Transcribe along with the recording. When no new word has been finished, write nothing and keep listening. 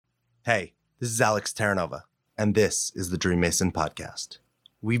Hey, this is Alex Terranova, and this is the Dream Mason Podcast.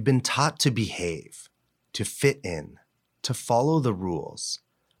 We've been taught to behave, to fit in, to follow the rules,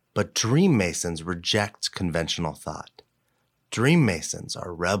 but Dream Masons reject conventional thought. Dream Masons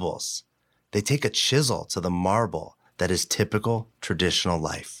are rebels. They take a chisel to the marble that is typical traditional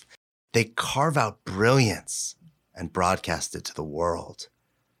life. They carve out brilliance and broadcast it to the world.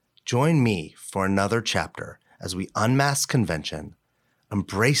 Join me for another chapter as we unmask convention,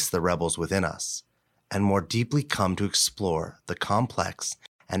 embrace the rebels within us, and more deeply come to explore the complex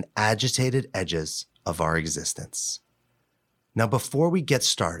and agitated edges of our existence. Now, before we get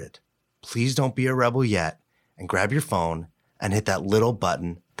started, please don't be a rebel yet and grab your phone and hit that little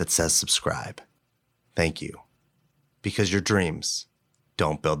button that says subscribe. Thank you. Because your dreams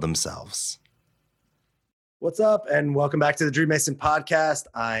don't build themselves. What's up, and welcome back to the Dream Mason Podcast.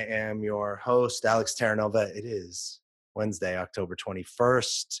 I am your host, Alex Terranova. It is Wednesday, October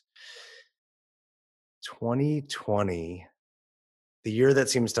 21st, 2020. The year that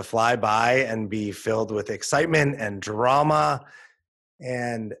seems to fly by and be filled with excitement and drama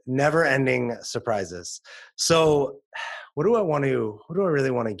and never-ending surprises. So what do I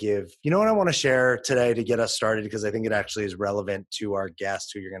really want to give? You know what I want to share today to get us started, because I think it actually is relevant to our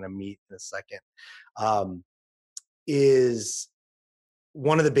guest who you're going to meet in a second, is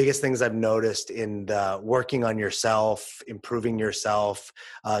one of the biggest things I've noticed in the working on yourself, improving yourself,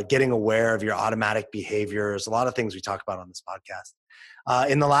 getting aware of your automatic behaviors, a lot of things we talk about on this podcast.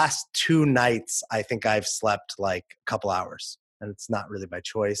 In the last 2 nights, I think I've slept like a couple hours, and it's not really by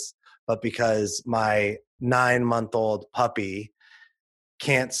choice, but because my 9-month-old puppy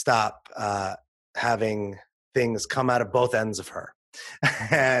can't stop having things come out of both ends of her.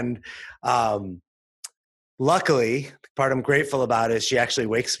 And luckily, the part I'm grateful about is she actually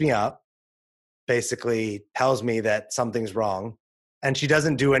wakes me up, basically tells me that something's wrong, and she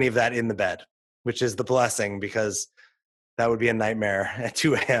doesn't do any of that in the bed, which is the blessing, because that would be a nightmare at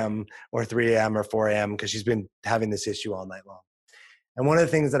 2 a.m. or 3 a.m. or 4 a.m. because she's been having this issue all night long. And one of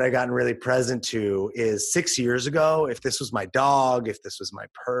the things that I've gotten really present to is 6 years ago, if this was my dog, if this was my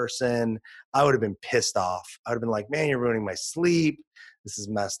person, I would have been pissed off. I would have been like, man, you're ruining my sleep. This is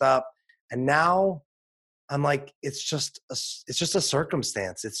messed up. And now I'm like, it's just a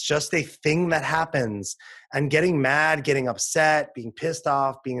circumstance. It's just a thing that happens. And getting mad, getting upset, being pissed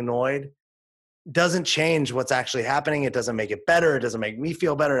off, being annoyed doesn't change what's actually happening. It doesn't make it better. It doesn't make me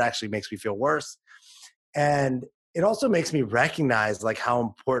feel better. It actually makes me feel worse. And it also makes me recognize like how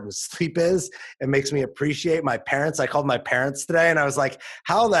important sleep is. It makes me appreciate my parents. I called my parents today and I was like,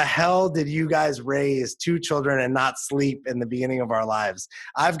 how the hell did you guys raise 2 children and not sleep in the beginning of our lives?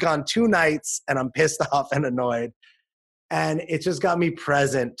 I've gone 2 nights and I'm pissed off and annoyed. And it just got me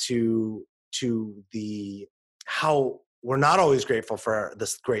present to the how we're not always grateful for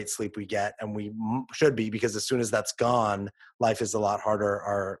this great sleep we get, and we should be, because as soon as that's gone, life is a lot harder.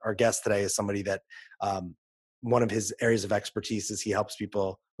 Our guest today is somebody that one of his areas of expertise is he helps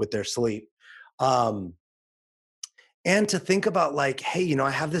people with their sleep. And to think about like, hey, you know, I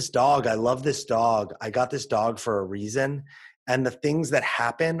have this dog. I love this dog. I got this dog for a reason. And the things that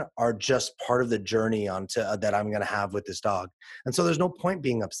happen are just part of the journey that I'm going to have with this dog. And so there's no point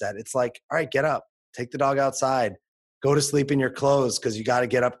being upset. It's like, all right, get up, take the dog outside, go to sleep in your clothes because you got to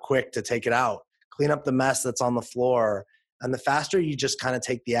get up quick to take it out, clean up the mess that's on the floor. And the faster you just kind of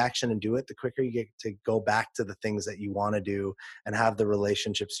take the action and do it, the quicker you get to go back to the things that you want to do and have the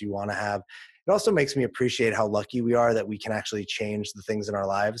relationships you want to have. It also makes me appreciate how lucky we are that we can actually change the things in our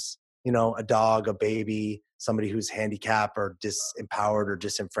lives. You know, a dog, a baby, somebody who's handicapped or disempowered or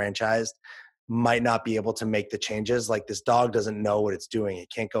disenfranchised might not be able to make the changes. Like this dog doesn't know what it's doing. It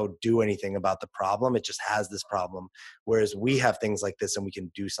can't go do anything about the problem. It just has this problem. Whereas we have things like this and we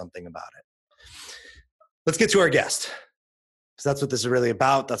can do something about it. Let's get to our guest. So that's what this is really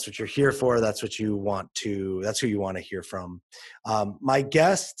about. That's what you're here for. That's who you want to hear from. My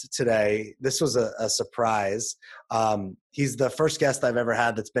guest today, this was a surprise. He's the first guest I've ever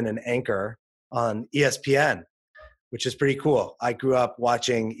had that's been an anchor on ESPN, which is pretty cool. I grew up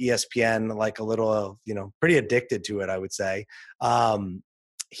watching ESPN, like a little, pretty addicted to it, I would say.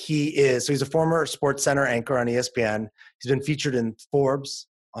 He's a former Sports Center anchor on ESPN. He's been featured in Forbes,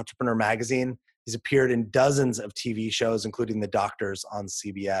 Entrepreneur Magazine. He's appeared in dozens of TV shows, including The Doctors on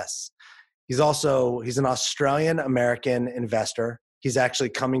CBS. He's an Australian-American investor. He's actually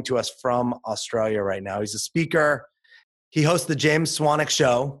coming to us from Australia right now. He's a speaker. He hosts the James Swanwick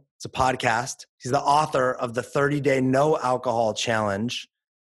Show. It's a podcast. He's the author of the 30-Day No Alcohol Challenge.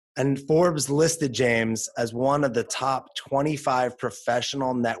 And Forbes listed James as one of the top 25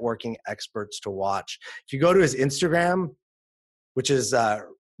 professional networking experts to watch. If you go to his Instagram, which is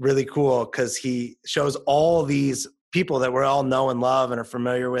really cool because he shows all these people that we all know and love and are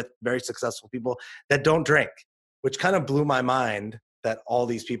familiar with, very successful people that don't drink, which kind of blew my mind that all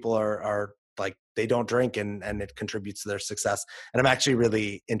these people are like, they don't drink and it contributes to their success. And I'm actually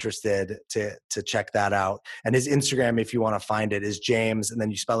really interested to check that out. And his Instagram, if you want to find it, is James, and then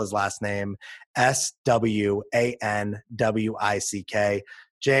you spell his last name Swanwick.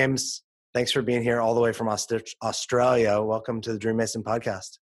 James, thanks for being here all the way from Australia. Welcome to the Dream Mason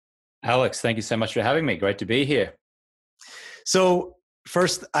podcast. Alex, thank you so much for having me. Great to be here. So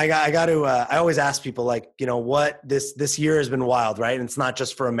first, I got to. I always ask people, like, what this year has been wild, right? And it's not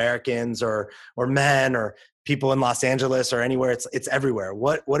just for Americans or men or people in Los Angeles or anywhere. It's everywhere.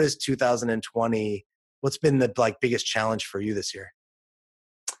 What is 2020? What's been the biggest challenge for you this year?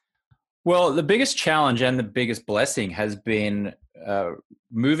 Well, the biggest challenge and the biggest blessing has been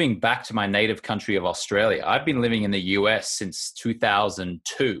moving back to my native country of Australia. I've been living in the US since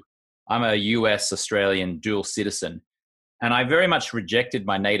 2002. I'm a US Australian dual citizen. And I very much rejected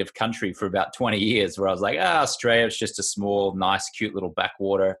my native country for about 20 years, where I was like, Australia is just a small, nice, cute little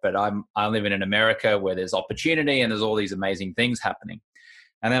backwater. But I live in America where there's opportunity and there's all these amazing things happening.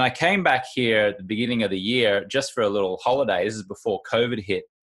 And then I came back here at the beginning of the year just for a little holiday. This is before COVID hit.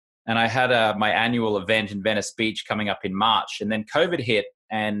 And I had my annual event in Venice Beach coming up in March. And then COVID hit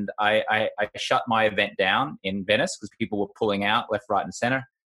and I shut my event down in Venice because people were pulling out left, right, and center.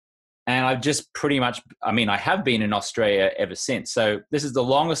 And I've just pretty much, I have been in Australia ever since. So this is the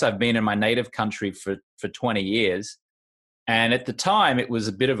longest I've been in my native country for 20 years. And at the time, it was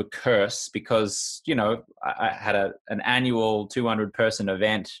a bit of a curse because, I had an annual 200-person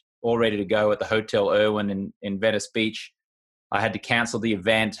event all ready to go at the Hotel Irwin in Venice Beach. I had to cancel the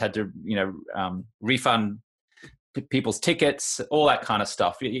event, had to, refund people's tickets, all that kind of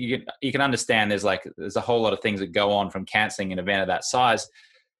stuff. You can understand there's a whole lot of things that go on from canceling an event of that size.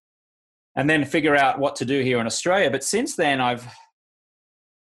 And then figure out what to do here in Australia. But since then, I've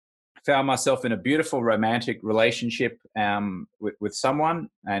found myself in a beautiful romantic relationship with someone,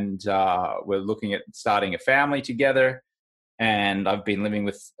 and we're looking at starting a family together. And I've been living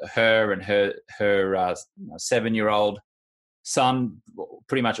with her and her 7-year-old son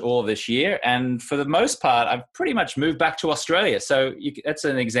pretty much all of this year. And for the most part, I've pretty much moved back to Australia. So that's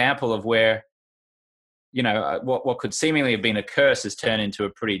an example of where, what could seemingly have been a curse has turned into a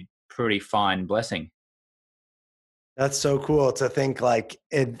pretty fine blessing. That's so cool to think, like,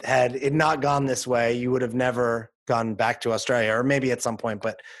 had it not gone this way, you would have never gone back to Australia, or maybe at some point,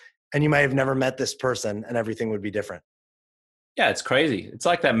 and you might have never met this person and everything would be different. Yeah, it's crazy. It's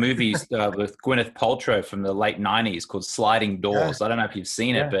like that movie with Gwyneth Paltrow from the late 90s called Sliding Doors. Yeah. I don't know if you've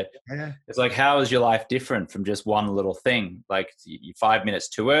seen it, but It's like, how is your life different from just one little thing? Like, you're 5 minutes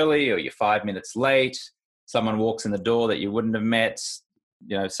too early or you're 5 minutes late. Someone walks in the door that you wouldn't have met.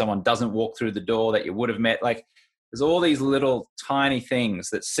 Someone doesn't walk through the door that you would have met. Like, there's all these little tiny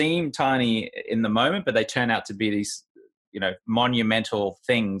things that seem tiny in the moment, but they turn out to be these, monumental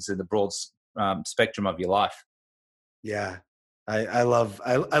things in the broad spectrum of your life. Yeah. I love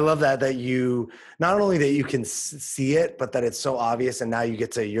that you, not only that you can see it, but that it's so obvious. And now you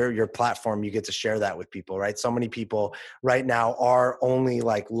get to your platform, you get to share that with people, right? So many people right now are only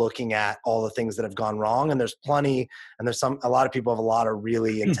looking at all the things that have gone wrong, and there's plenty, and a lot of people have a lot of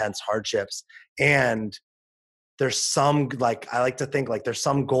really intense hardships, and there's some, I like to think there's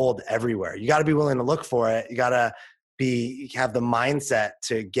some gold everywhere. You got to be willing to look for it. You got to have the mindset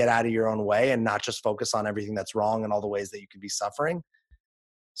to get out of your own way and not just focus on everything that's wrong and all the ways that you could be suffering.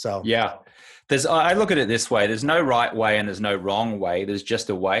 So yeah, I look at it this way: there's no right way and there's no wrong way. There's just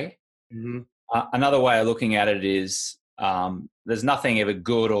a way. Mm-hmm. Another way of looking at it is there's nothing ever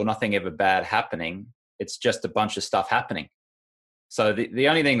good or nothing ever bad happening. It's just a bunch of stuff happening. So the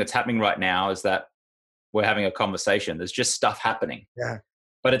only thing that's happening right now is that we're having a conversation. There's just stuff happening. Yeah.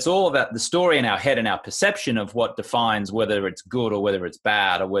 But it's all about the story in our head and our perception of what defines whether it's good or whether it's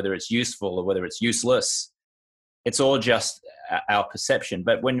bad or whether it's useful or whether it's useless. It's all just our perception.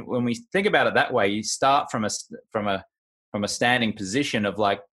 But when we think about it that way, you start from a standing position of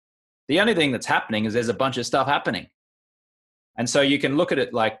the only thing that's happening is there's a bunch of stuff happening. And so you can look at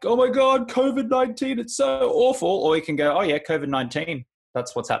it like, oh my God, COVID-19, it's so awful. Or you can go, oh yeah, COVID-19,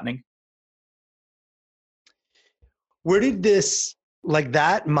 that's what's happening. Where did this,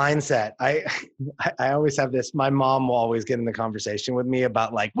 that mindset, I always have this, my mom will always get in the conversation with me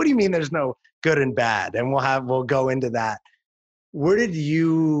about what do you mean there's no good and bad? And we'll go into that. Where did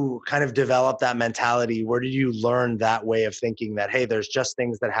you kind of develop that mentality? Where did you learn that way of thinking that, hey, there's just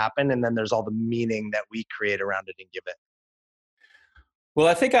things that happen and then there's all the meaning that we create around it and give it? Well,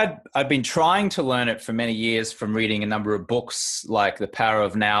 I think I've been trying to learn it for many years from reading a number of books like The Power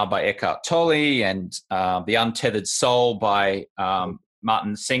of Now by Eckhart Tolle and The Untethered Soul by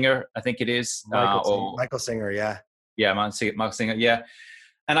Martin Singer, I think it is. Michael Singer, yeah. Yeah, Martin Singer, yeah.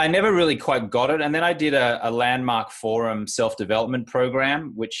 And I never really quite got it. And then I did a Landmark Forum self-development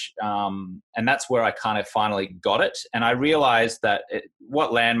program, which, and that's where I kind of finally got it. And I realized that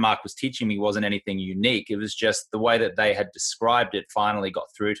what Landmark was teaching me wasn't anything unique. It was just the way that they had described it finally got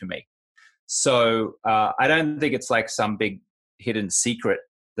through to me. So I don't think it's like some big hidden secret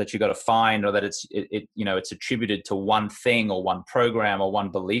that you got to find, or that it's attributed to one thing or one program or one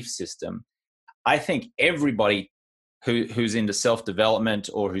belief system. I think everybody who's into self-development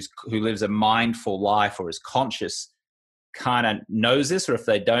or who lives a mindful life or is conscious kind of knows this, or if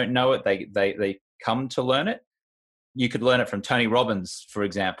they don't know it, they come to learn it. You could learn it from Tony Robbins, for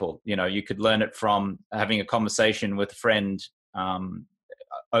example. You could learn it from having a conversation with a friend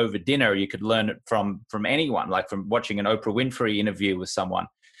over dinner. You could learn it from anyone, like from watching an Oprah Winfrey interview with someone.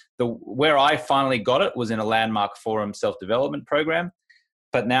 Where I finally got it was in a Landmark Forum self-development program.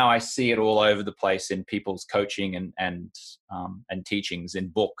 But now I see it all over the place in people's coaching and teachings, in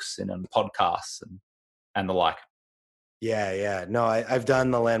books and on podcasts and the like. Yeah. No, I've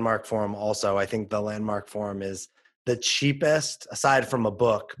done the Landmark Forum also. I think the Landmark Forum is the cheapest, aside from a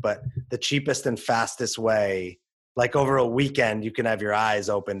book, but the cheapest and fastest way. Like over a weekend, you can have your eyes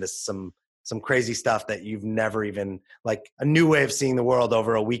open to some crazy stuff that you've never even, like a new way of seeing the world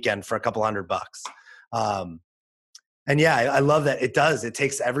over a weekend for a couple $100. And yeah, I love that. It does. It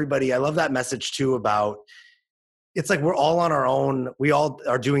takes everybody. I love that message too about, it's like we're all on our own. We all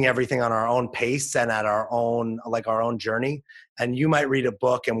are doing everything on our own pace and at our own journey. And you might read a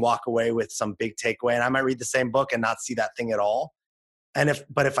book and walk away with some big takeaway. And I might read the same book and not see that thing at all.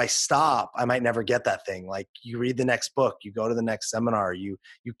 But if I stop, I might never get that thing. Like you read the next book, you go to the next seminar, you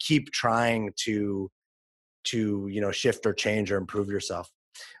keep trying to shift or change or improve yourself.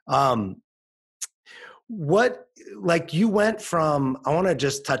 What, like you went from, I want to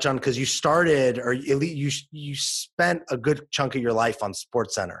just touch on, because you started, or at least you spent a good chunk of your life on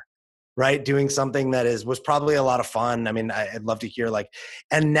SportsCenter, right? Doing something that was probably a lot of fun. I mean, I'd love to hear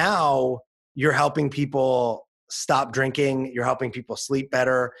and now you're helping people stop drinking. You're helping people sleep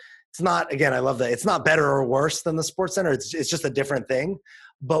better. It's not, again, I love that. It's not better or worse than the SportsCenter. It's just a different thing.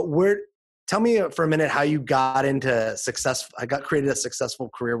 But tell me for a minute how you got into created a successful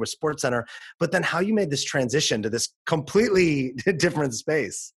career with SportsCenter, but then how you made this transition to this completely different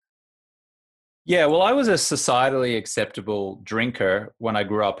space. Yeah, well, I was a societally acceptable drinker when I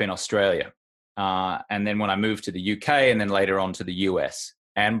grew up in Australia. And then when I moved to the UK and then later on to the US.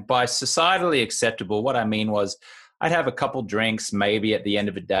 And by societally acceptable, what I mean was I'd have a couple drinks maybe at the end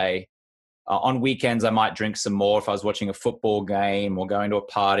of a day. On weekends, I might drink some more if I was watching a football game or going to a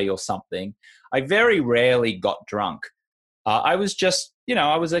party or something. I very rarely got drunk. I was just,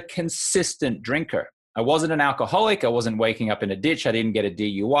 I was a consistent drinker. I wasn't an alcoholic. I wasn't waking up in a ditch. I didn't get a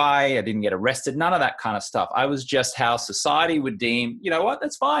DUI. I didn't get arrested. None of that kind of stuff. I was just how society would deem, you know what,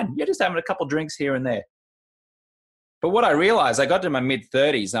 that's fine. You're just having a couple drinks here and there. But what I realized, I got to my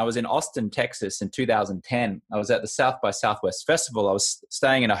mid-30s, and I was in Austin, Texas in 2010. I was at the South by Southwest Festival. I was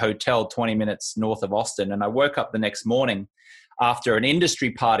staying in a hotel 20 minutes north of Austin, and I woke up the next morning after an industry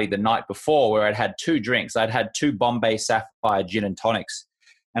party the night before where I'd had 2 drinks. I'd had 2 Bombay Sapphire gin and tonics.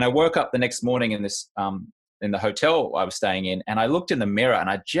 And I woke up the next morning in the hotel I was staying in, and I looked in the mirror, and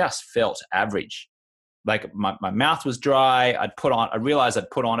I just felt average. Like my mouth was dry. I realized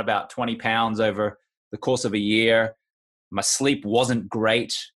I'd put on about 20 pounds over the course of a year. My sleep wasn't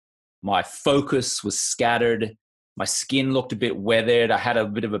great. My focus was scattered. My skin looked a bit weathered. I had a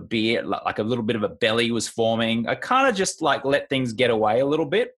bit of a beard, like a little bit of a belly was forming. I kind of just let things get away a little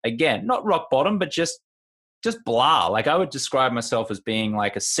bit. Again, not rock bottom, but just blah. Like I would describe myself as being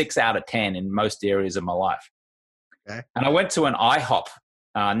like a 6 out of 10 in most areas of my life. Okay. And I went to an IHOP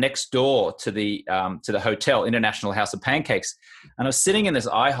next door to the hotel, International House of Pancakes. And I was sitting in this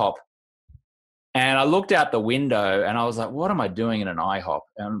IHOP, and I looked out the window and I was like, what am I doing in an IHOP?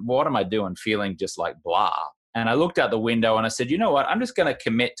 And what am I doing feeling just like blah? And I looked out the window and I said, you know what? I'm just going to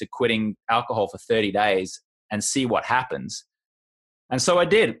commit to quitting alcohol for 30 days and see what happens. And so I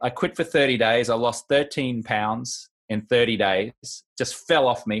did. I quit for 30 days. I lost 13 pounds in 30 days, just fell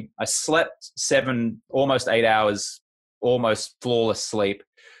off me. I slept 7, almost 8 hours, almost flawless sleep.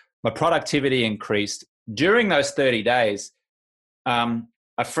 My productivity increased. During those 30 days,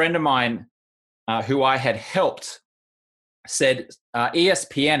 a friend of mine who I had helped said,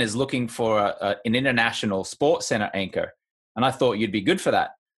 ESPN is looking for an international sports center anchor. And I thought you'd be good for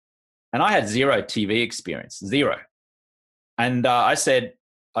that. And I had zero TV experience, zero. And I said,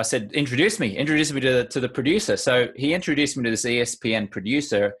 introduce me to the producer. So he introduced me to this ESPN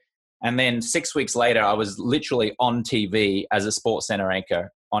producer. And then 6 weeks later, I was literally on TV as a Sports Center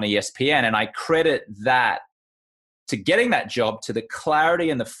anchor on ESPN. And I credit that to getting that job, to the clarity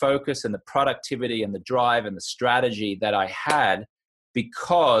and the focus and the productivity and the drive and the strategy that I had,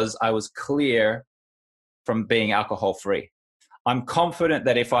 because I was clear from being alcohol free. I'm confident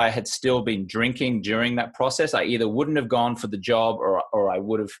that if I had still been drinking during that process, I either wouldn't have gone for the job, or I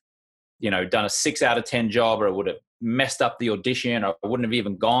would have, done a 6 out of 10 job, or I would have messed up the audition, or I wouldn't have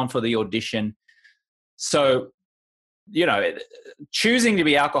even gone for the audition. So, choosing to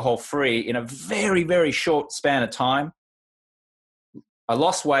be alcohol free in a very, very short span of time, I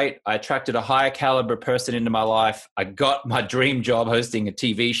lost weight. I attracted a higher caliber person into my life. I got my dream job hosting a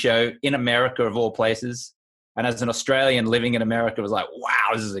TV show in America, of all places. And as an Australian living in America, it was like, wow,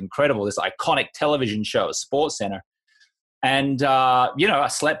 this is incredible. This iconic television show at Sports Center. And, I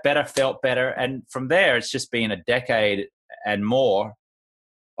slept better, felt better. And from there, it's just been a decade and more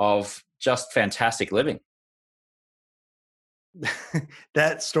of just fantastic living.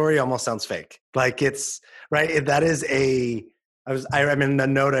 That story almost sounds fake. Like, it's right. That is I mean, the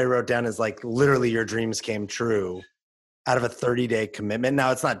note I wrote down is like, literally your dreams came true out of a 30-day commitment.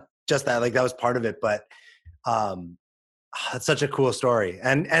 Now, it's not just that, like, that was part of it, but it's such a cool story.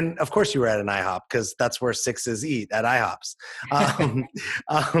 And of course you were at an IHOP, because that's where sixes eat, at IHOPs.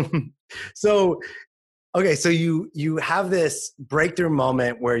 So, okay. So you have this breakthrough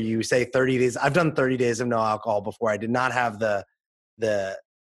moment where you say 30 days. I've done 30 days of no alcohol before. I did not have the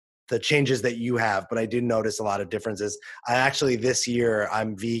changes that you have, but I did notice a lot of differences. This year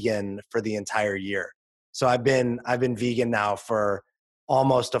I'm vegan for the entire year. So I've been vegan now for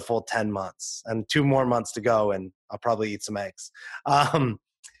almost a full 10 months, and 2 more months to go, and I'll probably eat some eggs.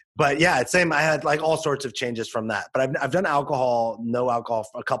 But yeah, it's same. I had like all sorts of changes from that, but I've done no alcohol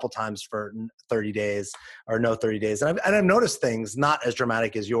a couple times for 30 days or no 30 days. And I've noticed things not as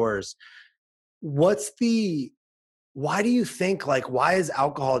dramatic as yours. Why do you think, like, why is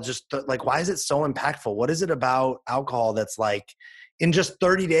alcohol why is it so impactful? What is it about alcohol that's like, in just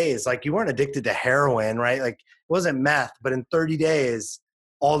 30 days, like, you weren't addicted to heroin, right? Like, it wasn't meth, but in 30 days,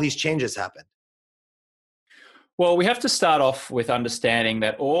 all these changes happened. Well, we have to start off with understanding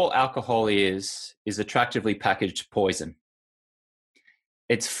that all alcohol is attractively packaged poison.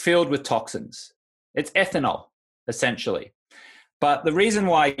 It's filled with toxins. It's ethanol, essentially. But the reason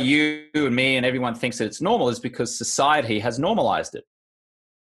why you and me and everyone thinks that it's normal is because society has normalized it.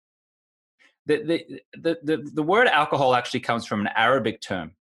 The word alcohol actually comes from an Arabic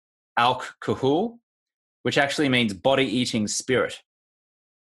term, al-kahul, which actually means body-eating spirit.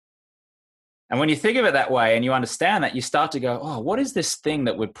 And when you think of it that way and you understand that, you start to go, oh, what is this thing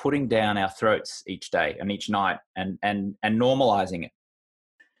that we're putting down our throats each day and each night and normalizing it?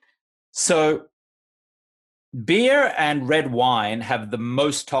 So beer and red wine have the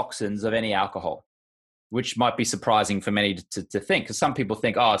most toxins of any alcohol, which might be surprising for many to think, because some people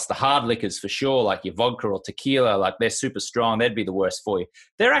think, oh, it's the hard liquors for sure, like your vodka or tequila, like they're super strong, they'd be the worst for you.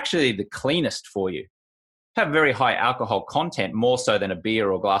 They're actually the cleanest for you. Have very high alcohol content, more so than a beer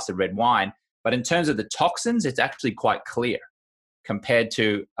or glass of red wine. But in terms of the toxins, it's actually quite clear compared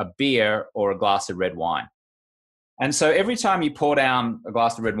to a beer or a glass of red wine. And so every time you pour down a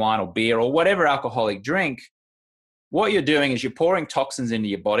glass of red wine or beer or whatever alcoholic drink, what you're doing is you're pouring toxins into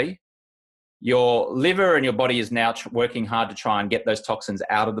your body. Your liver and your body is now working hard to try and get those toxins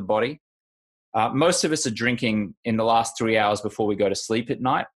out of the body. Most of us are drinking in the last 3 hours before we go to sleep at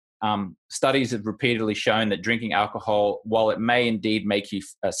night. Studies have repeatedly shown that drinking alcohol, while it may indeed make you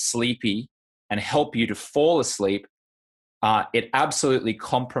sleepy and help you to fall asleep, it absolutely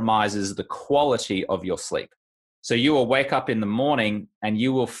compromises the quality of your sleep. So you will wake up in the morning and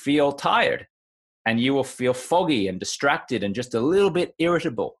you will feel tired and you will feel foggy and distracted and just a little bit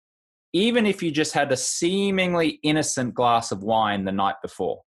irritable, even if you just had a seemingly innocent glass of wine the night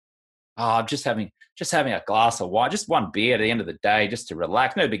before. Oh, I'm just having a glass of wine, just one beer at the end of the day, just to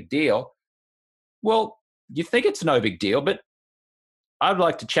relax, no big deal. Well, you think it's no big deal, but I'd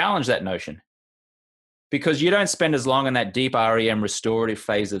like to challenge that notion, because you don't spend as long in that deep REM restorative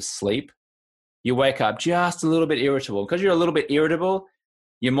phase of sleep. You wake up just a little bit irritable. Because you're a little bit irritable,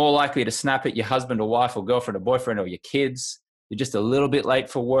 you're more likely to snap at your husband or wife or girlfriend or boyfriend or your kids. You're just a little bit late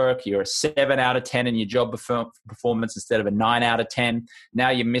for work. You're a 7 out of 10 in your job performance instead of a 9 out of 10.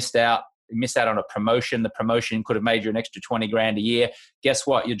 Now you missed out on a promotion. The promotion could have made you an extra 20 grand a year. Guess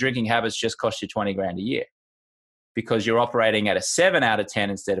what? Your drinking habits just cost you 20 grand a year. because you're operating at a 7 out of 10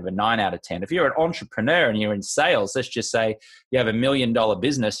 instead of a 9 out of 10. If you're an entrepreneur and you're in sales, let's just say you have $1 million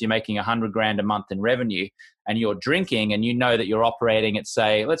business, you're making $100,000 a month in revenue, and you're drinking, and you know that you're operating at,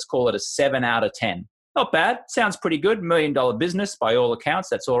 say, let's call it a 7 out of 10. Not bad. Sounds pretty good. $1 million business by all accounts.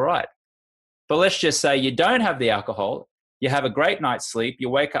 That's all right. But let's just say you don't have the alcohol. You have a great night's sleep. You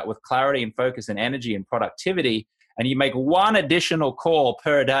wake up with clarity and focus and energy and productivity, and you make one additional call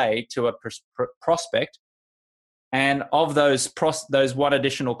per day to a prospect. And of those one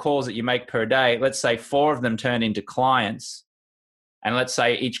additional calls that you make per day, let's say 4 of them turn into clients. And let's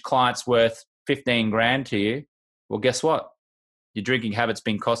say each client's worth 15 grand to you. Well, guess what? Your drinking habit's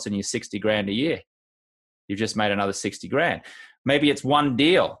been costing you 60 grand a year. You've just made another 60 grand. Maybe it's one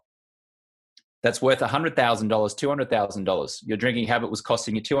deal that's worth $100,000, $200,000. Your drinking habit was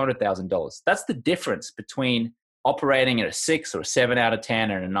costing you $200,000. That's the difference between operating at a 6 or a 7 out of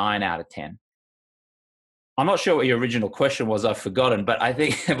 10 and a 9 out of 10. I'm not sure what your original question was. I've forgotten, but I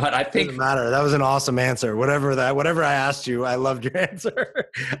think, Doesn't matter. That was an awesome answer. Whatever I asked you, I loved your answer.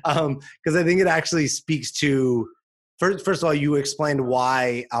 Because I think it actually speaks to, first of all, you explained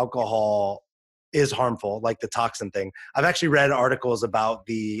why alcohol is harmful, like the toxin thing. I've actually read articles about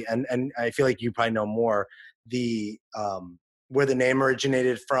and I feel like you probably know more, where the name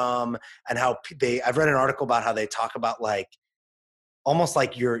originated from, and how I've read an article about how they talk about like, almost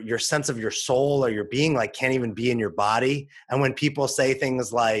like your sense of your soul or your being like can't even be in your body. And when people say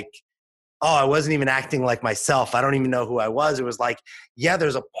things like, oh, I wasn't even acting like myself, I don't even know who I was, it was like, yeah,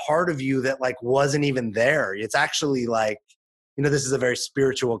 there's a part of you that like wasn't even there. It's actually like, this is a very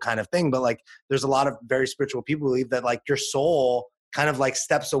spiritual kind of thing, but like there's a lot of very spiritual people who believe that like your soul kind of like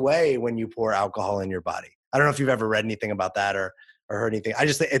steps away when you pour alcohol in your body. I don't know if you've ever read anything about that or heard anything. I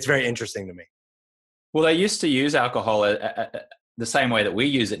just think it's very interesting to me. Well, they used to use alcohol the same way that we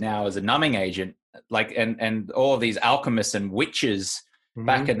use it now as a numbing agent, like, and all of these alchemists and witches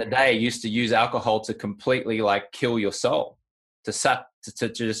back in the day used to use alcohol to completely like kill your soul, to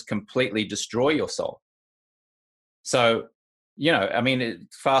just completely destroy your soul. So, I mean,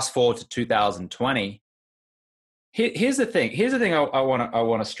 fast forward to 2020. Here's the thing I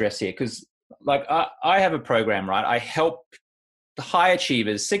want to stress here, because like I have a program, right? I help the high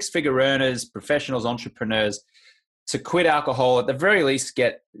achievers, 6-figure earners, professionals, entrepreneurs, to quit alcohol, at the very least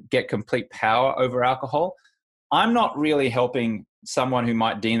get complete power over alcohol. I'm not really helping someone who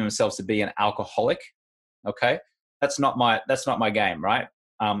might deem themselves to be an alcoholic. Okay. That's not my game, right?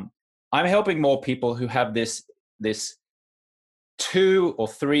 I'm helping more people who have this 2 or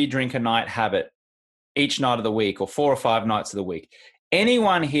 3 drink a night habit each night of the week, or 4 or 5 nights of the week.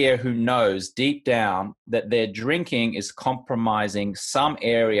 Anyone here who knows deep down that their drinking is compromising some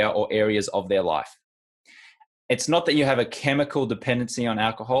area or areas of their life. It's not that you have a chemical dependency on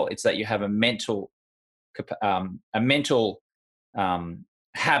alcohol. It's that you have a mental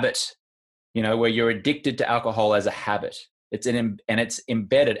habit, where you're addicted to alcohol as a habit. It's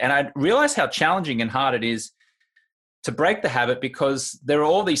embedded. And I realize how challenging and hard it is to break the habit, because there are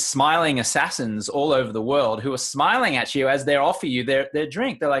all these smiling assassins all over the world who are smiling at you as they offer you their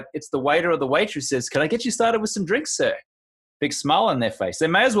drink. They're like, it's the waiter or the waitress says, "Can I get you started with some drinks, sir?" Big smile on their face. They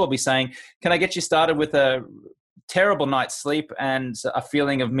may as well be saying, "Can I get you started with a terrible night's sleep and a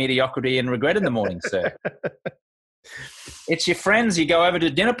feeling of mediocrity and regret in the morning, sir?" It's your friends. You go over to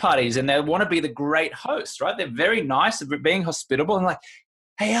dinner parties and they want to be the great host, right? They're very nice, being hospitable, and like,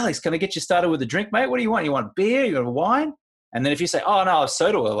 "Hey, Alex, can I get you started with a drink, mate? What do you want? You want beer? You want wine?" And then if you say, "Oh, no, a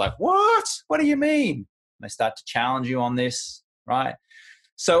soda," they're like, "What? What do you mean?" And they start to challenge you on this, right?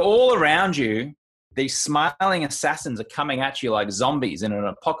 So all around you, these smiling assassins are coming at you like zombies in an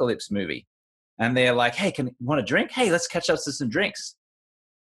apocalypse movie. And they're like, "Hey, you want a drink? Hey, let's catch up to some drinks.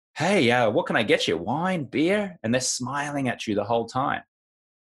 Hey, what can I get you? Wine, beer?" And they're smiling at you the whole time.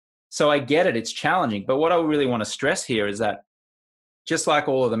 So I get it. It's challenging. But what I really want to stress here is that just like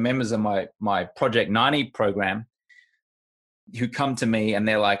all of the members of my Project 90 program who come to me and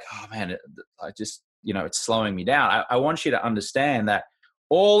they're like, "Oh man, I just, it's slowing me down." I want you to understand that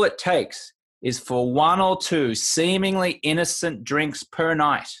all it takes is for 1 or 2 seemingly innocent drinks per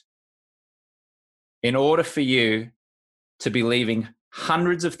night in order for you to be leaving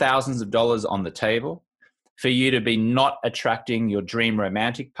hundreds of thousands of dollars on the table, for you to be not attracting your dream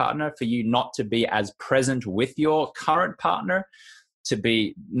romantic partner, for you not to be as present with your current partner, to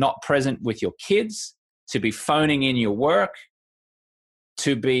be not present with your kids, to be phoning in your work,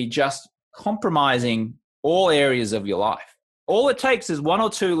 to be just compromising all areas of your life. All it takes is 1 or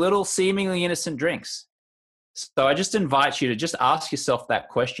 2 little seemingly innocent drinks. So I just invite you to just ask yourself that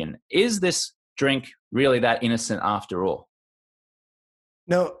question. Is this drink really that innocent after all?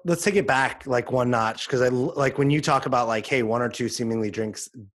 No, let's take it back like one notch. Cause I like when you talk about like, hey, one or two seemingly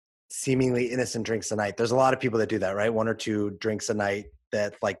innocent drinks a night. There's a lot of people that do that, right? One or two drinks a night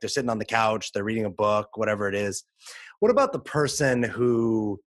that like they're sitting on the couch, they're reading a book, whatever it is. What about the person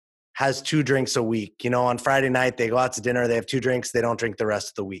who has two drinks a week? You know, on Friday night, they go out to dinner, they have two drinks, they don't drink the rest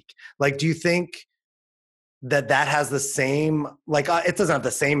of the week. Like, do you think that has the same, like, it doesn't have the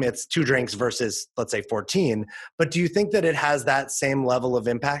same, it's two drinks versus, let's say, 14, but do you think that it has that same level of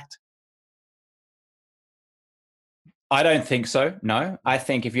impact? I don't think so. No, I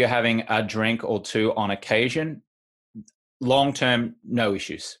think if you're having a drink or two on occasion, long term, no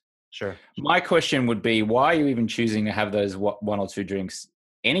issues. Sure. My question would be, why are you even choosing to have those one or two drinks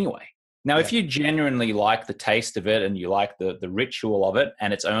anyway? Now, Yeah. if you genuinely like the taste of it and you like the ritual of it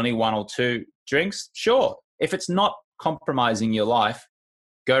and it's only one or two drinks, sure. If it's not compromising your life,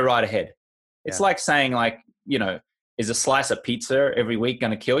 go right ahead. It's Yeah. like saying like, you know, is a slice of pizza every week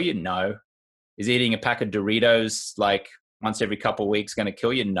going to kill you? No. Is eating a pack of Doritos like once every couple of weeks going to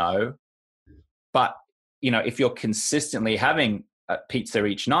kill you? No. But, you know, if you're consistently having a pizza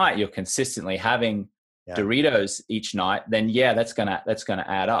each night, you're consistently having Yeah. Doritos each night, then yeah, that's gonna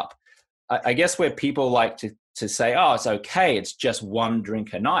add up. I guess where people like to say, oh, it's okay, it's just one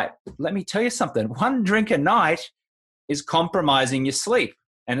drink a night. Let me tell you something. One drink a night is compromising your sleep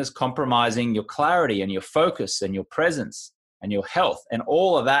and is compromising your clarity and your focus and your presence and your health. And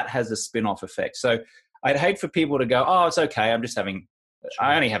all of that has a spin-off effect. So I'd hate for people to go, oh, it's okay,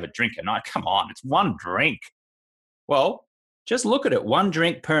 I only have a drink a night. Come on, it's one drink. Well, just look at it, one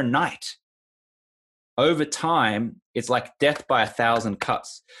drink per night. Over time, it's like death by 1,000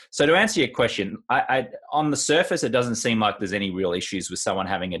 cuts. So to answer your question, I on the surface, it doesn't seem like there's any real issues with someone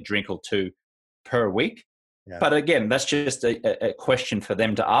having a drink or two per week. Yeah. But again, that's just a question for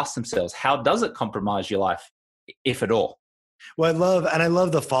them to ask themselves. How does it compromise your life, if at all? Well, I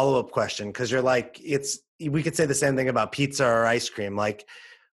love the follow-up question because you're like, we could say the same thing about pizza or ice cream. Like,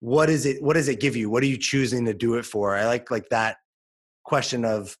 what does it give you? What are you choosing to do it for? I like that question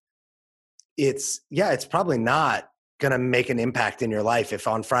of it's probably not going to make an impact in your life if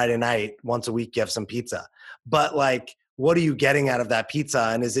on Friday night, once a week, you have some pizza, but like, what are you getting out of that pizza?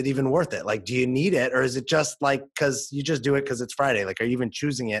 And is it even worth it? Like, do you need it? Or is it just like, cause you just do it cause it's Friday? Like, are you even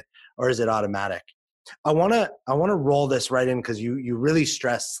choosing it or is it automatic? I want to roll this right in because you really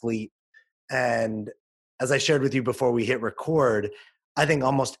stress sleep. And as I shared with you before we hit record, I think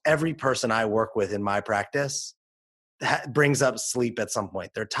almost every person I work with in my practice brings up sleep at some point.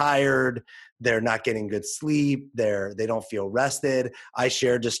 They're tired. They're not getting good sleep. They don't feel rested. I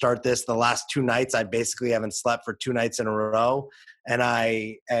shared to start this the last 2 nights. I basically haven't slept for 2 nights in a row. And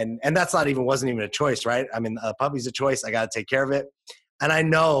and that's wasn't even a choice, right? I mean, a puppy's a choice. I got to take care of it. And I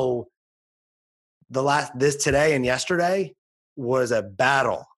know this today and yesterday was a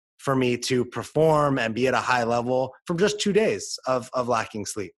battle for me to perform and be at a high level from just 2 days of lacking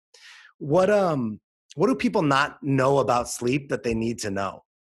sleep. What do people not know about sleep that they need to know?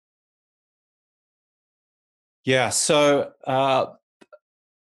 Yeah, so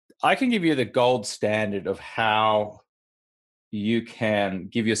I can give you the gold standard of how you can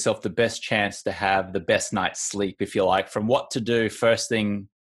give yourself the best chance to have the best night's sleep, if you like, from what to do first thing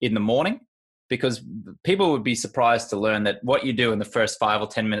in the morning, because people would be surprised to learn that what you do in the first 5 or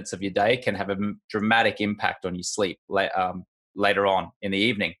 10 minutes of your day can have a dramatic impact on your sleep later on in the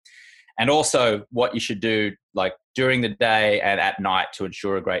evening. And also what you should do like during the day and at night to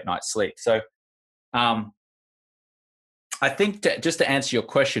ensure a great night's sleep. So I think just to answer your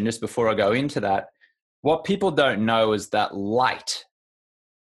question, just before I go into that, what people don't know is that light,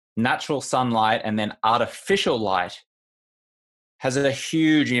 natural sunlight and then artificial light has a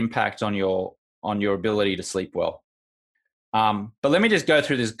huge impact on your ability to sleep well. But let me just go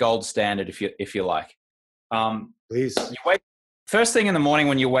through this gold standard if you like. Please. First thing in the morning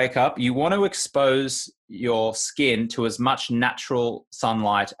when you wake up, you want to expose your skin to as much natural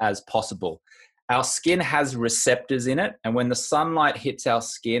sunlight as possible. Our skin has receptors in it, and when the sunlight hits our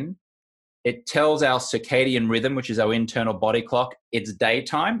skin, it tells our circadian rhythm, which is our internal body clock, it's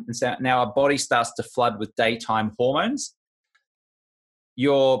daytime. And so now our body starts to flood with daytime hormones.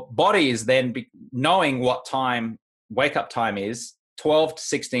 Your body is then knowing what time wake-up time is. 12 to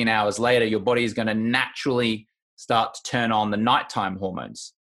 16 hours later, your body is going to naturally start to turn on the nighttime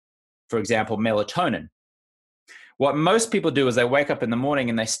hormones. For example, melatonin. What most people do is they wake up in the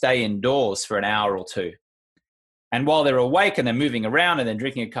morning and they stay indoors for an hour or two. And while they're awake and they're moving around and they're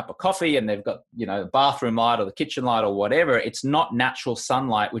drinking a cup of coffee and they've got, the bathroom light or the kitchen light or whatever, it's not natural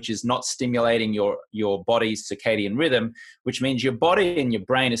sunlight, which is not stimulating your body's circadian rhythm, which means your body and your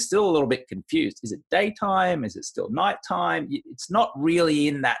brain is still a little bit confused. Is it daytime? Is it still nighttime? It's not really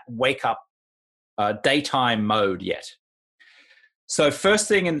in that wake up daytime mode yet. So first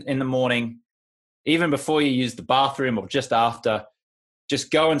thing in the morning, even before you use the bathroom or just after, just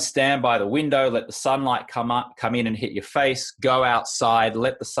go and stand by the window, let the sunlight come in and hit your face, go outside,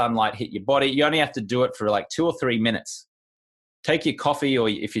 let the sunlight hit your body. You only have to do it for like 2 or 3 minutes. Take your coffee, or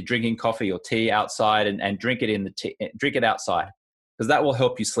if you're drinking coffee or tea, outside and drink it outside, because that will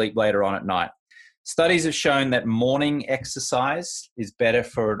help you sleep later on at night. Studies have shown that morning exercise is better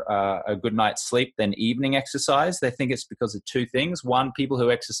for a good night's sleep than evening exercise. They think it's because of 2 things. One, people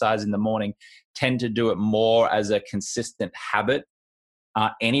who exercise in the morning tend to do it more as a consistent habit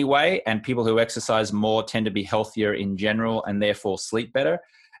anyway, and people who exercise more tend to be healthier in general and therefore sleep better.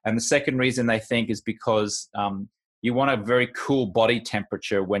 And the second reason they think is because you want a very cool body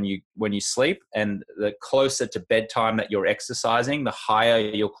temperature when you sleep, and the closer to bedtime that you're exercising, the higher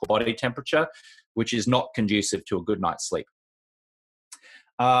your body temperature, which is not conducive to a good night's sleep.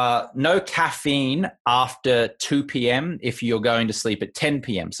 No caffeine after 2 p.m. if you're going to sleep at 10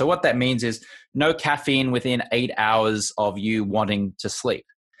 p.m. So what that means is no caffeine within 8 hours of you wanting to sleep.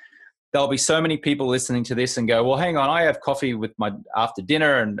 There'll be so many people listening to this and go, well, hang on, I have coffee with my after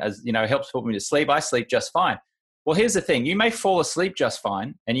dinner and helps put me to sleep. I sleep just fine. Well, here's the thing. You may fall asleep just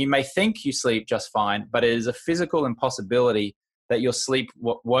fine and you may think you sleep just fine, but it is a physical impossibility that your sleep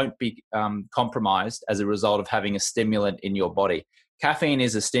won't be compromised as a result of having a stimulant in your body. Caffeine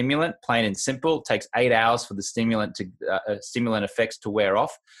is a stimulant, plain and simple. It takes 8 hours for the stimulant effects to wear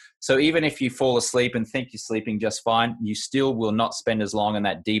off. So even if you fall asleep and think you're sleeping just fine, you still will not spend as long in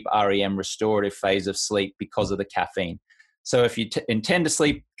that deep REM restorative phase of sleep because of the caffeine. So if you intend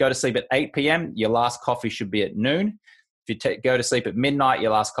to go to sleep at 8 p.m., your last coffee should be at noon. If you go to sleep at midnight,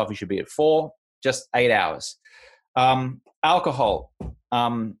 your last coffee should be at 4, just 8 hours. Alcohol.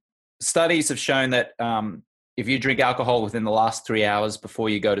 Studies have shown that if you drink alcohol within the last 3 hours before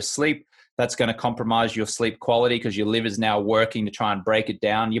you go to sleep, that's going to compromise your sleep quality because your liver is now working to try and break it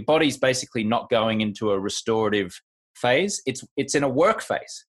down. Your body's basically not going into a restorative phase. It's in a work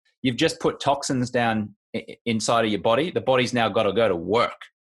phase. You've just put toxins down inside of your body. The body's now got to go to work.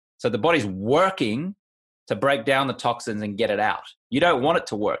 So the body's working to break down the toxins and get it out. You don't want it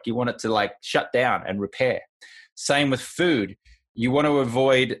to work. You want it to shut down and repair. Same with food. You want to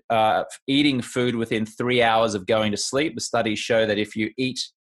avoid eating food within 3 hours of going to sleep. The studies show that if you eat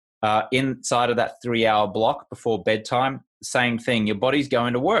inside of that 3-hour block before bedtime, same thing. Your body's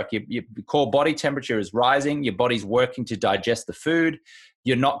going to work. Your core body temperature is rising. Your body's working to digest the food.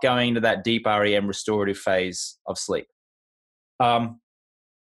 You're not going into that deep REM restorative phase of sleep.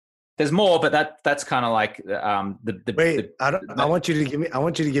 There's more, but that's kind of like I want you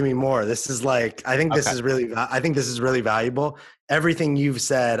to give me more. This is I think this is really valuable. Everything you've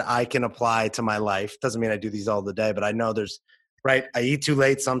said, I can apply to my life. Doesn't mean I do these all the day, but I know I eat too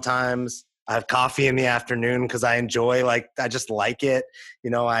late sometimes. I have coffee in the afternoon because I enjoy, I just like it.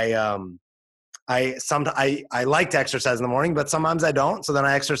 I like to exercise in the morning, but sometimes I don't. So then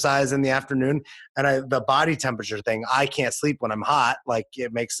I exercise in the afternoon, and the body temperature thing, I can't sleep when I'm hot.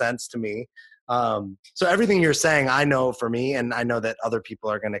 It makes sense to me. So everything you're saying, I know for me, and I know that other people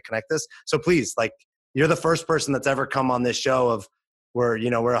are going to connect this. So please, you're the first person that's ever come on this show we're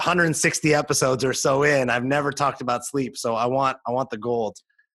 160 episodes or so in. I've never talked about sleep. So I want the gold.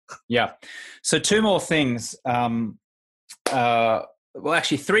 Yeah. So 2 more things. Well,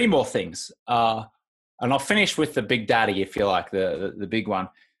 actually 3 more things. And I'll finish with the big daddy, if you like, the big one.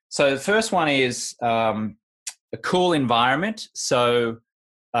 So the first one is a cool environment. So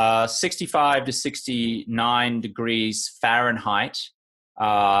 65 to 69 degrees Fahrenheit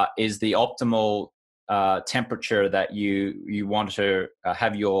is the optimal temperature that you want to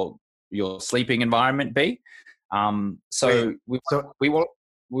have your sleeping environment be. We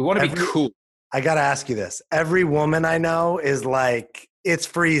want to be cool. I got to ask you this. Every woman I know is it's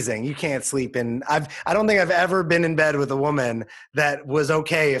freezing. You can't sleep in. I don't think I've ever been in bed with a woman that was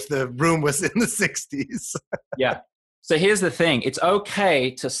okay if the room was in the 60s. Yeah. So here's the thing. It's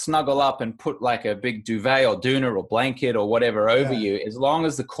okay to snuggle up and put a big duvet or doona or blanket or whatever over you, as long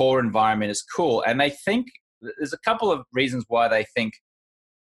as the core environment is cool. And they think there's a couple of reasons why they think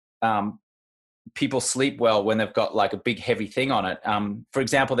people sleep well when they've got a big heavy thing on it. For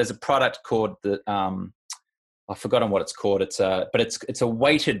example, there's a product called I've forgotten what it's called. But it's a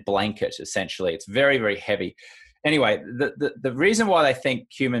weighted blanket, essentially. It's very, very heavy. anyway, the reason why they think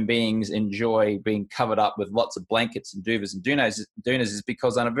human beings enjoy being covered up with lots of blankets and duvers and doonas is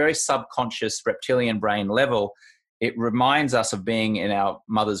because on a very subconscious reptilian brain level, it reminds us of being in our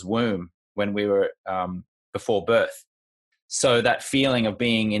mother's womb when we were before birth. So that feeling of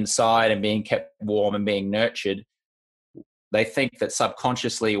being inside and being kept warm and being nurtured, they think that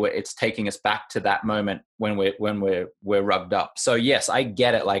subconsciously it's taking us back to that moment when we're rugged up. So yes, I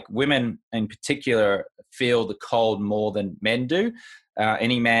get it. Like women in particular feel the cold more than men do.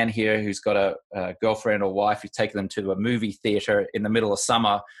 Any man here who's got a girlfriend or wife, you take them to a movie theater in the middle of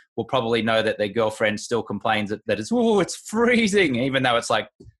summer, will probably know that their girlfriend still complains that it's freezing, even though it's like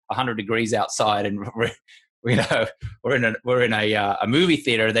 100 degrees outside, and we're in a movie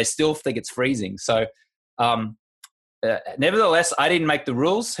theater. They still think it's freezing. So. Nevertheless, I didn't make the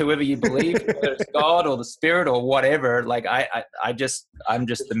rules. Whoever you believe, whether it's God or the Spirit or whatever, like I'm just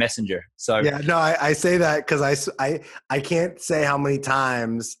the messenger. So yeah, no, I say that because I can't say how many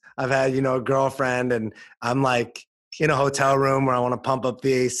times I've had a girlfriend, and I'm like in a hotel room where I want to pump up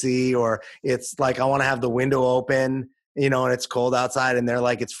the AC, or it's like I want to have the window open, and it's cold outside, and they're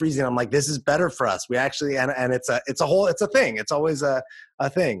like it's freezing. I'm like, this is better for us. We actually and it's a thing. It's always a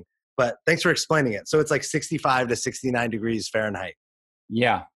thing. But thanks for explaining it. So it's like 65 to 69 degrees Fahrenheit.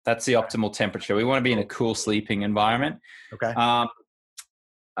 Yeah, that's the optimal temperature. We want to be in a cool sleeping environment. Okay.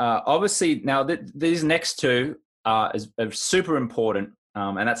 Obviously, now these next two are super important,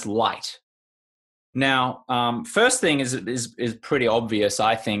 and that's light. Now, first thing is pretty obvious,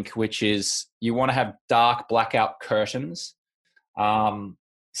 I think, which is you want to have dark blackout curtains.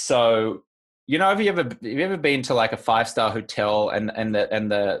 So. Have you ever been to like a 5-star hotel and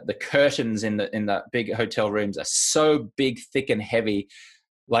the curtains in the big hotel rooms are so big, thick, and heavy?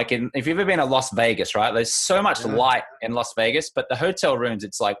 Like if you've ever been to Las Vegas, right? There's so much light in Las Vegas, but the hotel rooms,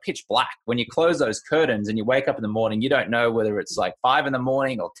 it's like pitch black. When you close those curtains and you wake up in the morning, you don't know whether it's like 5 in the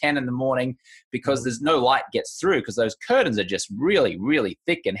morning or 10 in the morning because there's no light gets through because those curtains are just really, really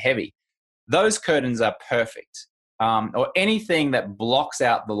thick and heavy. Those curtains are perfect. Or anything that blocks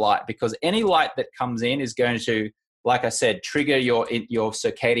out the light, because any light that comes in is going to, like I said, trigger your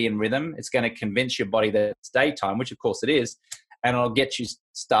circadian rhythm. It's going to convince your body that it's daytime, which of course it is, and it'll get you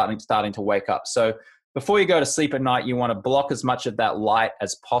starting to wake up. So before you go to sleep at night, you want to block as much of that light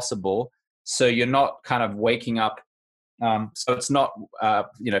as possible, so you're not kind of waking up. So it's not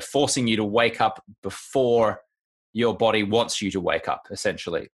forcing you to wake up before your body wants you to wake up,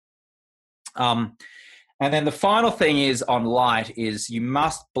 essentially. And then the final thing is on light is you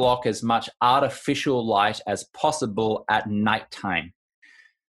must block as much artificial light as possible at nighttime.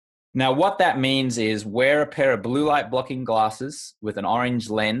 Now, what that means is wear a pair of blue light blocking glasses with an orange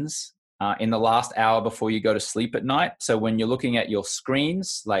lens in the last hour before you go to sleep at night. So when you're looking at your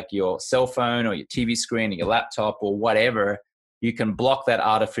screens, like your cell phone or your TV screen or your laptop or whatever, you can block that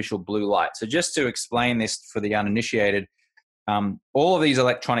artificial blue light. So just to explain this for the uninitiated, all of these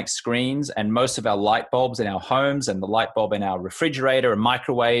electronic screens and most of our light bulbs in our homes and the light bulb in our refrigerator and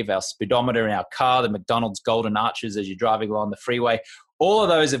microwave, our speedometer in our car, the McDonald's golden arches as you're driving along the freeway, all of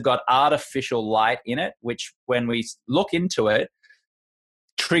those have got artificial light in it, which when we look into it,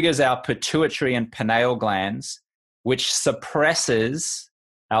 triggers our pituitary and pineal glands, which suppresses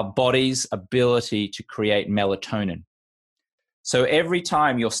our body's ability to create melatonin. So every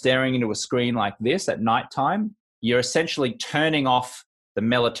time you're staring into a screen like this at nighttime, you're essentially turning off the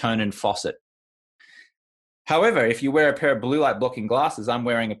melatonin faucet. However, if you wear a pair of blue light blocking glasses, I'm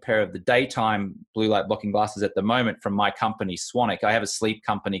wearing a pair of the daytime blue light blocking glasses at the moment from my company, Swanwick. I have a sleep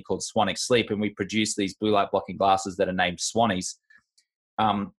company called Swanwick Sleep, and we produce these blue light blocking glasses that are named Swannies.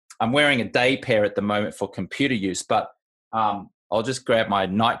 I'm wearing a day pair at the moment for computer use, but I'll just grab my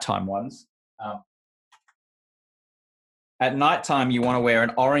nighttime ones. At nighttime, you want to wear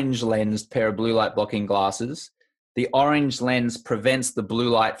an orange lensed pair of blue light blocking glasses. The orange lens prevents the blue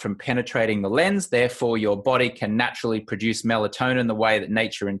light from penetrating the lens. Therefore, your body can naturally produce melatonin the way that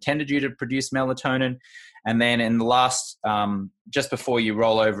nature intended you to produce melatonin. And then in the last, just before you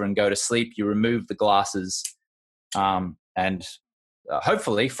roll over and go to sleep, you remove the glasses and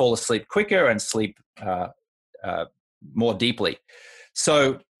hopefully fall asleep quicker and sleep more deeply.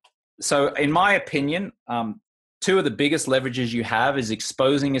 So in my opinion, two of the biggest leverages you have is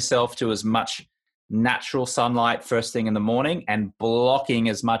exposing yourself to as much natural sunlight first thing in the morning and blocking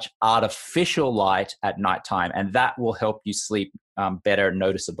as much artificial light at nighttime. And that will help you sleep better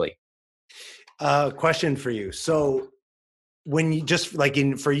noticeably. Question for you. So when you just like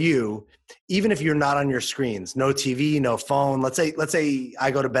for you, even if you're not on your screens, no TV, no phone, let's say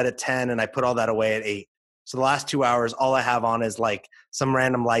I go to bed at 10 and I put all that away at 8. So the last 2 hours, all I have on is like some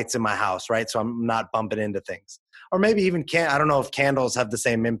random lights in my house, right? So I'm not bumping into things. Or maybe even I don't know if candles have the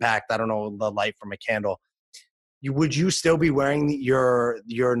same impact. I don't know the light from a candle. Would you still be wearing your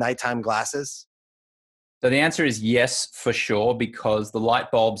nighttime glasses? So the answer is yes, for sure, because the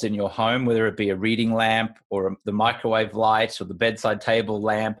light bulbs in your home, whether it be a reading lamp or the microwave light or the bedside table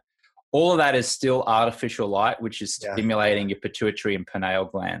lamp, all of that is still artificial light, which is Yeah. stimulating your pituitary and pineal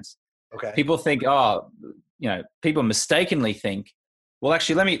glands. Okay. People think, people mistakenly think, well,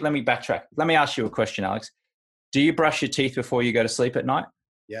 actually, let me backtrack. Let me ask you a question, Alex. Do you brush your teeth before you go to sleep at night?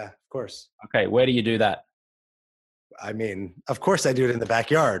 Yeah, of course. Okay, where do you do that? I mean, of course I do it in the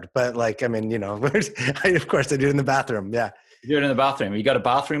backyard, but like, I mean, of course I do it in the bathroom. Yeah, You do it in the bathroom. You got a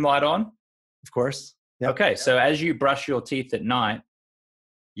bathroom light on? of course. Yep. Okay, so as you brush your teeth at night,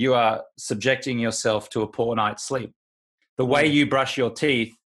 you are subjecting yourself to a poor night's sleep. The way you brush your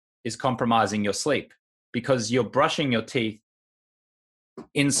teeth is compromising your sleep because you're brushing your teeth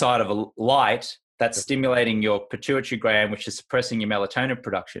inside of a light that's stimulating your pituitary gland, which is suppressing your melatonin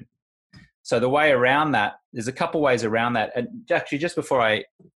production. So the way around that, there's a couple ways around that. And actually, just before I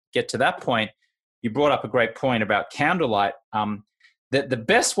get to that point, you brought up a great point about candlelight. The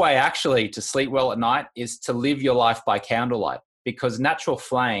best way actually to sleep well at night is to live your life by candlelight, because natural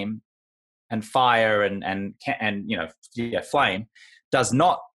flame and fire and flame does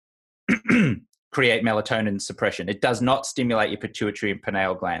not create melatonin suppression. It does not stimulate your pituitary and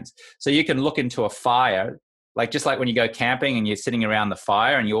pineal glands. So you can look into a fire, just like when you go camping and you're sitting around the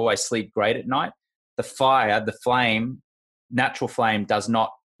fire and you always sleep great at night. The fire, the flame, natural flame does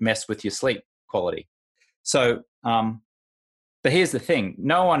not mess with your sleep quality. So, but here's the thing.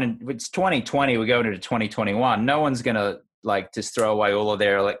 No one, it's 2020, we're going into 2021. No one's going to just throw away all of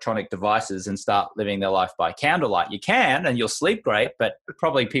their electronic devices and start living their life by candlelight. You can, and you'll sleep great, but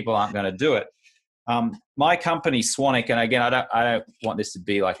probably people aren't going to do it. My company, Swanwick, and again, I don't want this to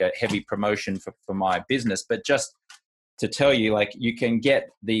be like a heavy promotion for my business, but just to tell you, you can get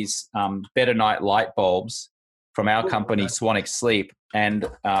these better night light bulbs from our company, Swanwick Sleep, and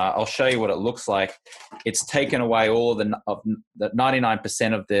I'll show you what it looks like. It's taken away all of the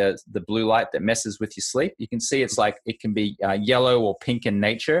 99% of the blue light that messes with your sleep. You can see it can be yellow or pink in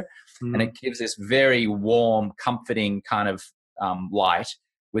nature, and it gives this very warm, comforting kind of light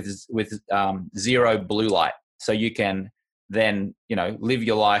with zero blue light. So you can then live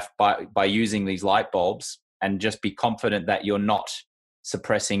your life by using these light bulbs and just be confident that you're not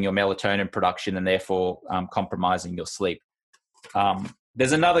suppressing your melatonin production and therefore compromising your sleep.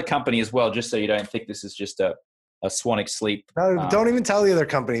 There's another company as well, just so you don't think this is just a Swanwick Sleep. No, don't even tell the other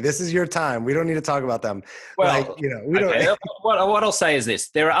company. This is your time. We don't need to talk about them. Well, we don't. What I'll say is this: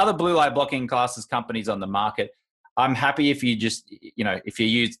 there are other blue light blocking glasses companies on the market. I'm happy if you just, if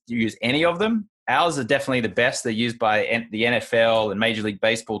you use any of them. Ours are definitely the best. They're used by the NFL and Major League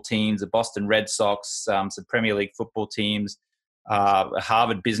Baseball teams, the Boston Red Sox, some Premier League football teams.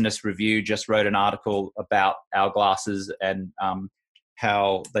 Harvard Business Review just wrote an article about our glasses and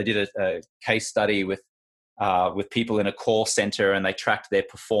how they did a case study with people in a call center, and they tracked their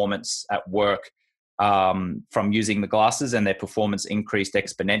performance at work from using the glasses, and their performance increased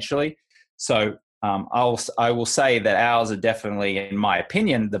exponentially. So I will say that ours are definitely, in my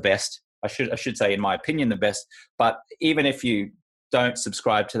opinion, the best. I should say, in my opinion, the best. But even if you don't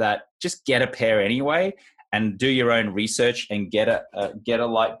subscribe to that, just get a pair anyway, and do your own research and get a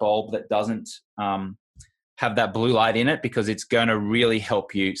light bulb that doesn't have that blue light in it, because it's going to really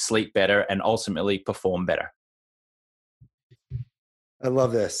help you sleep better and ultimately perform better. I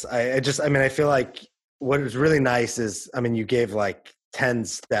love this. I feel like what is really nice is, you gave 10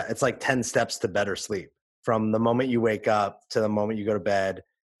 steps. It's 10 steps to better sleep, from the moment you wake up to the moment you go to bed.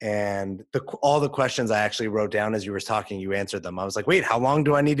 And all the questions I actually wrote down as you were talking, you answered them. I was like, wait, how long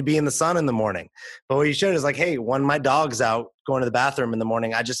do I need to be in the sun in the morning? But what you showed is hey, when my dog's out going to the bathroom in the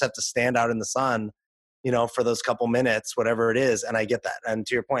morning, I just have to stand out in the sun, for those couple minutes, whatever it is. And I get that. And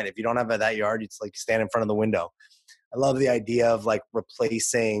to your point, if you don't have that yard, it's stand in front of the window. I love the idea of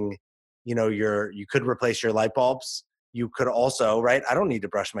replacing, you could replace your light bulbs. You could also, right? I don't need to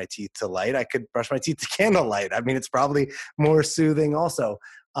brush my teeth to light. I could brush my teeth to candlelight. It's probably more soothing also.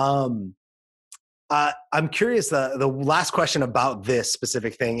 I'm curious, the last question about this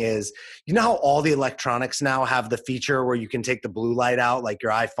specific thing is, how all the electronics now have the feature where you can take the blue light out,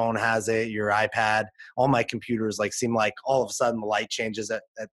 your iPhone has it, your iPad, all my computers seem like all of a sudden the light changes at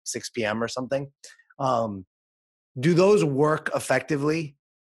 6 p.m. or something. Do those work effectively?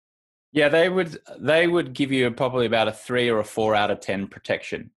 Yeah, they would give you probably about a 3 or a 4 out of 10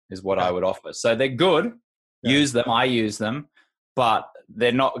 protection is what I would offer. So they're good. Yeah. Use them. I use them, but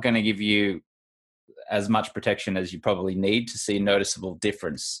they're not going to give you as much protection as you probably need to see noticeable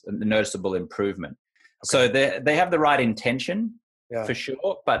difference, noticeable improvement. Okay. So they have the right intention for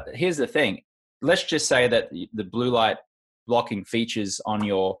sure. But here's the thing. Let's just say that the blue light blocking features on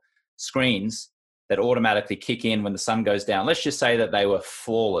your screens that automatically kick in when the sun goes down, let's just say that they were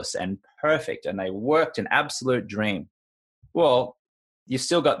flawless and perfect and they worked an absolute dream. Well, you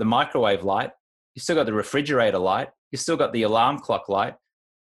still got the microwave light, you still got the refrigerator light, you still got the alarm clock light,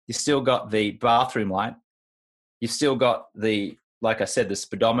 you still got the bathroom light, you still got the, like I said, the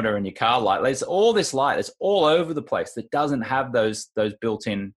speedometer in your car light. There's all this light that's all over the place that doesn't have those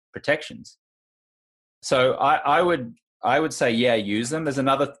built-in protections. So I would say, yeah, use them. There's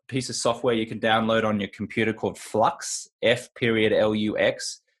another piece of software you can download on your computer called Flux,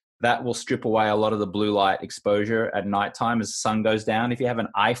 F.LUX. That will strip away a lot of the blue light exposure at nighttime as the sun goes down. If you have an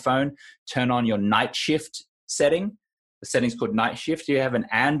iPhone, turn on your night shift setting. The setting's called night shift. If you have an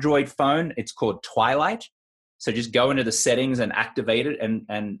Android phone, it's called twilight. So just go into the settings and activate it.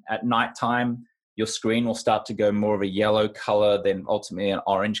 And at nighttime, your screen will start to go more of a yellow color than ultimately an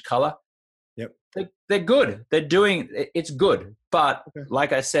orange color. Yep. They're good. It's good. But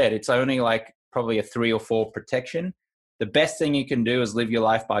like I said, it's only like probably a 3 or 4 protection. The best thing you can do is live your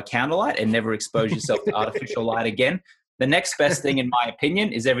life by candlelight and never expose yourself to artificial light again. The next best thing, in my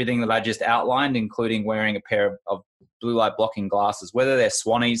opinion, is everything that I just outlined, including wearing a pair of blue light blocking glasses, whether they're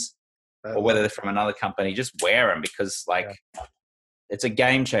Swannies or whether they're from another company. Just wear them because it's a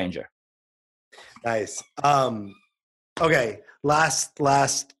game changer. Nice. Okay.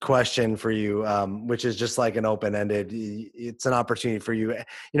 Last question for you, which is just like an open-ended, it's an opportunity for you.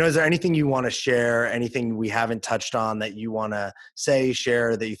 Is there anything you want to share, anything we haven't touched on that you want to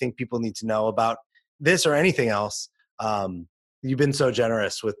share that you think people need to know about this or anything else? You've been so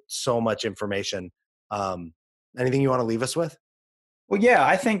generous with so much information. Anything you want to leave us with? Well, yeah,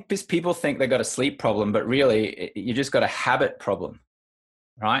 I think people think they got a sleep problem, but really you just got a habit problem.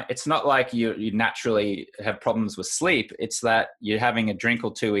 Right? It's not like you naturally have problems with sleep. It's that you're having a drink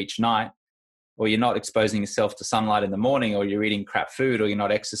or 2 each night, or you're not exposing yourself to sunlight in the morning, or you're eating crap food, or you're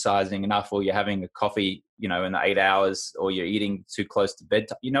not exercising enough, or you're having a coffee, in the 8 hours, or you're eating too close to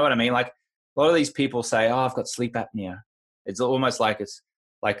bedtime. You know what I mean? Like a lot of these people say, "Oh, I've got sleep apnea." It's almost like it's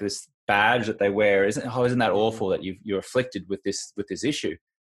like this badge that they wear. Isn't that awful that you're afflicted with this issue?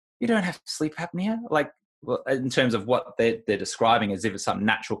 You don't have sleep apnea. Well, in terms of what they're describing as if it's some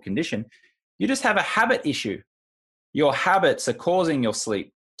natural condition, you just have a habit issue. Your habits are causing your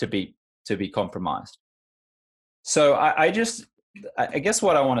sleep to be compromised. So I guess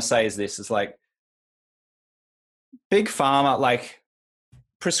what I want to say is this: is like big pharma, like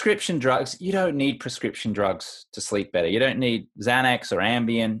prescription drugs. You don't need prescription drugs to sleep better. You don't need Xanax or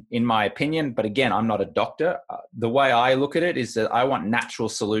Ambien, in my opinion. But again, I'm not a doctor. The way I look at it is that I want natural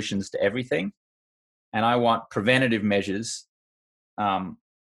solutions to everything. And I want preventative measures. And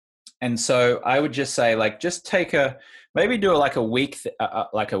so I would just say, just maybe do a week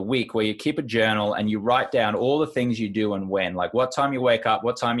where you keep a journal and you write down all the things you do and when, like what time you wake up,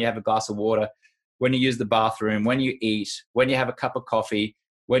 what time you have a glass of water, when you use the bathroom, when you eat, when you have a cup of coffee,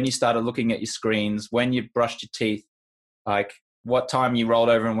 when you started looking at your screens, when you brushed your teeth, like what time you rolled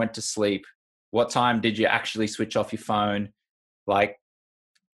over and went to sleep, what time did you actually switch off your phone, like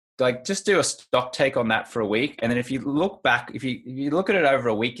just do a stock take on that for a week. And then if you look back, if you look at it over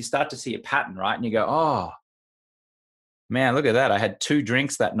a week, you start to see a pattern, right? And you go, oh man, look at that. I had 2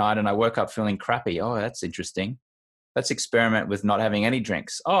 drinks that night and I woke up feeling crappy. Oh, that's interesting. Let's experiment with not having any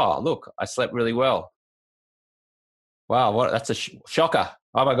drinks. Oh, look, I slept really well. Wow, that's a shocker.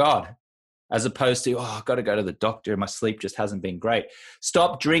 Oh my God. As opposed to, I've got to go to the doctor. My sleep just hasn't been great.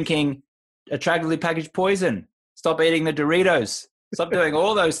 Stop drinking attractively packaged poison. Stop eating the Doritos. Stop doing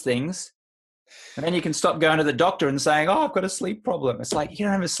all those things. And then you can stop going to the doctor and saying, oh, I've got a sleep problem. It's like, you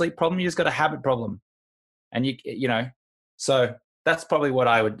don't have a sleep problem. You just got a habit problem. And so that's probably what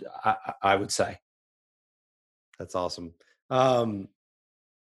I would say. That's awesome.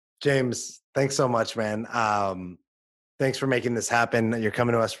 James, thanks so much, man. Thanks for making this happen. You're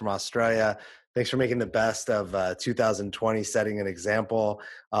coming to us from Australia. Thanks for making the best of 2020, setting an example.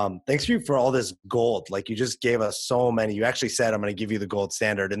 Thanks for you for all this gold. Like you just gave us so many. You actually said, I'm going to give you the gold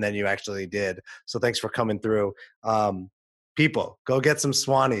standard, and then you actually did. So thanks for coming through. People, go get some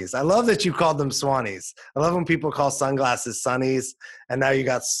Swannies. I love that you called them Swannies. I love when people call sunglasses sunnies, and now you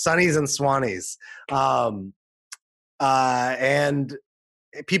got sunnies and Swannies. And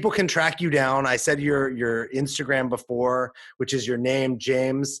people can track you down. I said your Instagram before, which is your name,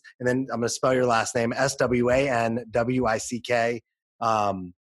 James, and then I'm going to spell your last name, Swanwick.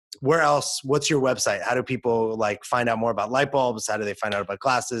 Where else? What's your website? How do people like find out more about light bulbs? How do they find out about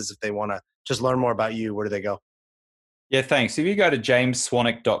glasses? If they want to just learn more about you, where do they go? Yeah, thanks. If you go to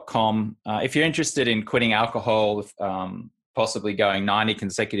jamesswanwick.com, if you're interested in quitting alcohol, possibly going 90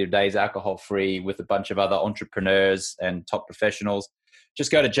 consecutive days alcohol-free with a bunch of other entrepreneurs and top professionals,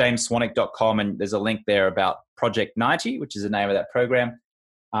 just go to jamesswanwick.com and there's a link there about Project 90, which is the name of that program.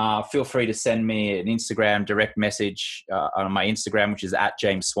 Feel free to send me an Instagram direct message on my Instagram, which is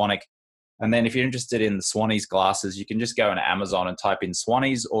 @JamesSwanwick. And then if you're interested in the Swannies glasses, you can just go into Amazon and type in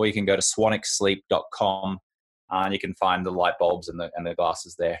Swannies, or you can go to swanwicksleep.com and you can find the light bulbs and the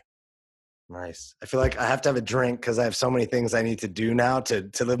glasses there. Nice. I feel like I have to have a drink because I have so many things I need to do now to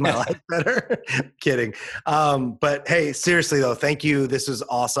live my life better. Kidding. But hey, seriously though, thank you. This was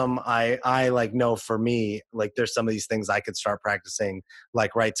awesome. I like know for me, like there's some of these things I could start practicing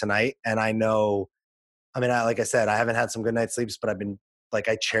like right tonight. And I know, I mean, like I said, I haven't had some good night's sleeps, but I've been like,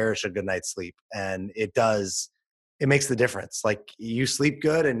 I cherish a good night's sleep, and it makes the difference. Like you sleep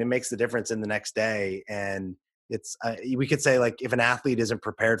good and it makes the difference in the next day. And it's, we could say like if an athlete isn't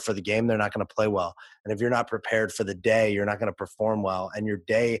prepared for the game, they're not going to play well. And if you're not prepared for the day, you're not going to perform well. And your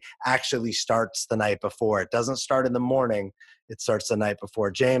day actually starts the night before. It doesn't start in the morning. It starts the night before.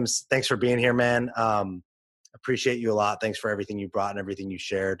 James, thanks for being here, man. Appreciate you a lot. Thanks for everything you brought and everything you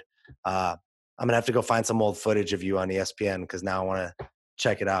shared. I'm going to have to go find some old footage of you on ESPN because now I want to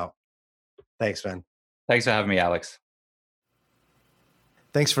check it out. Thanks, man. Thanks for having me, Alex.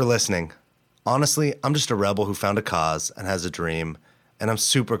 Thanks for listening. Honestly, I'm just a rebel who found a cause and has a dream, and I'm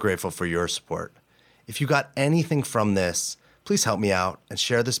super grateful for your support. If you got anything from this, please help me out and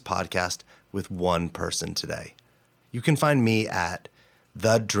share this podcast with one person today. You can find me at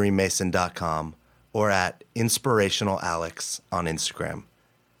thedreammason.com or at inspirationalalex on Instagram.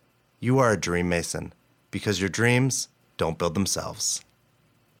 You are a dream mason because your dreams don't build themselves.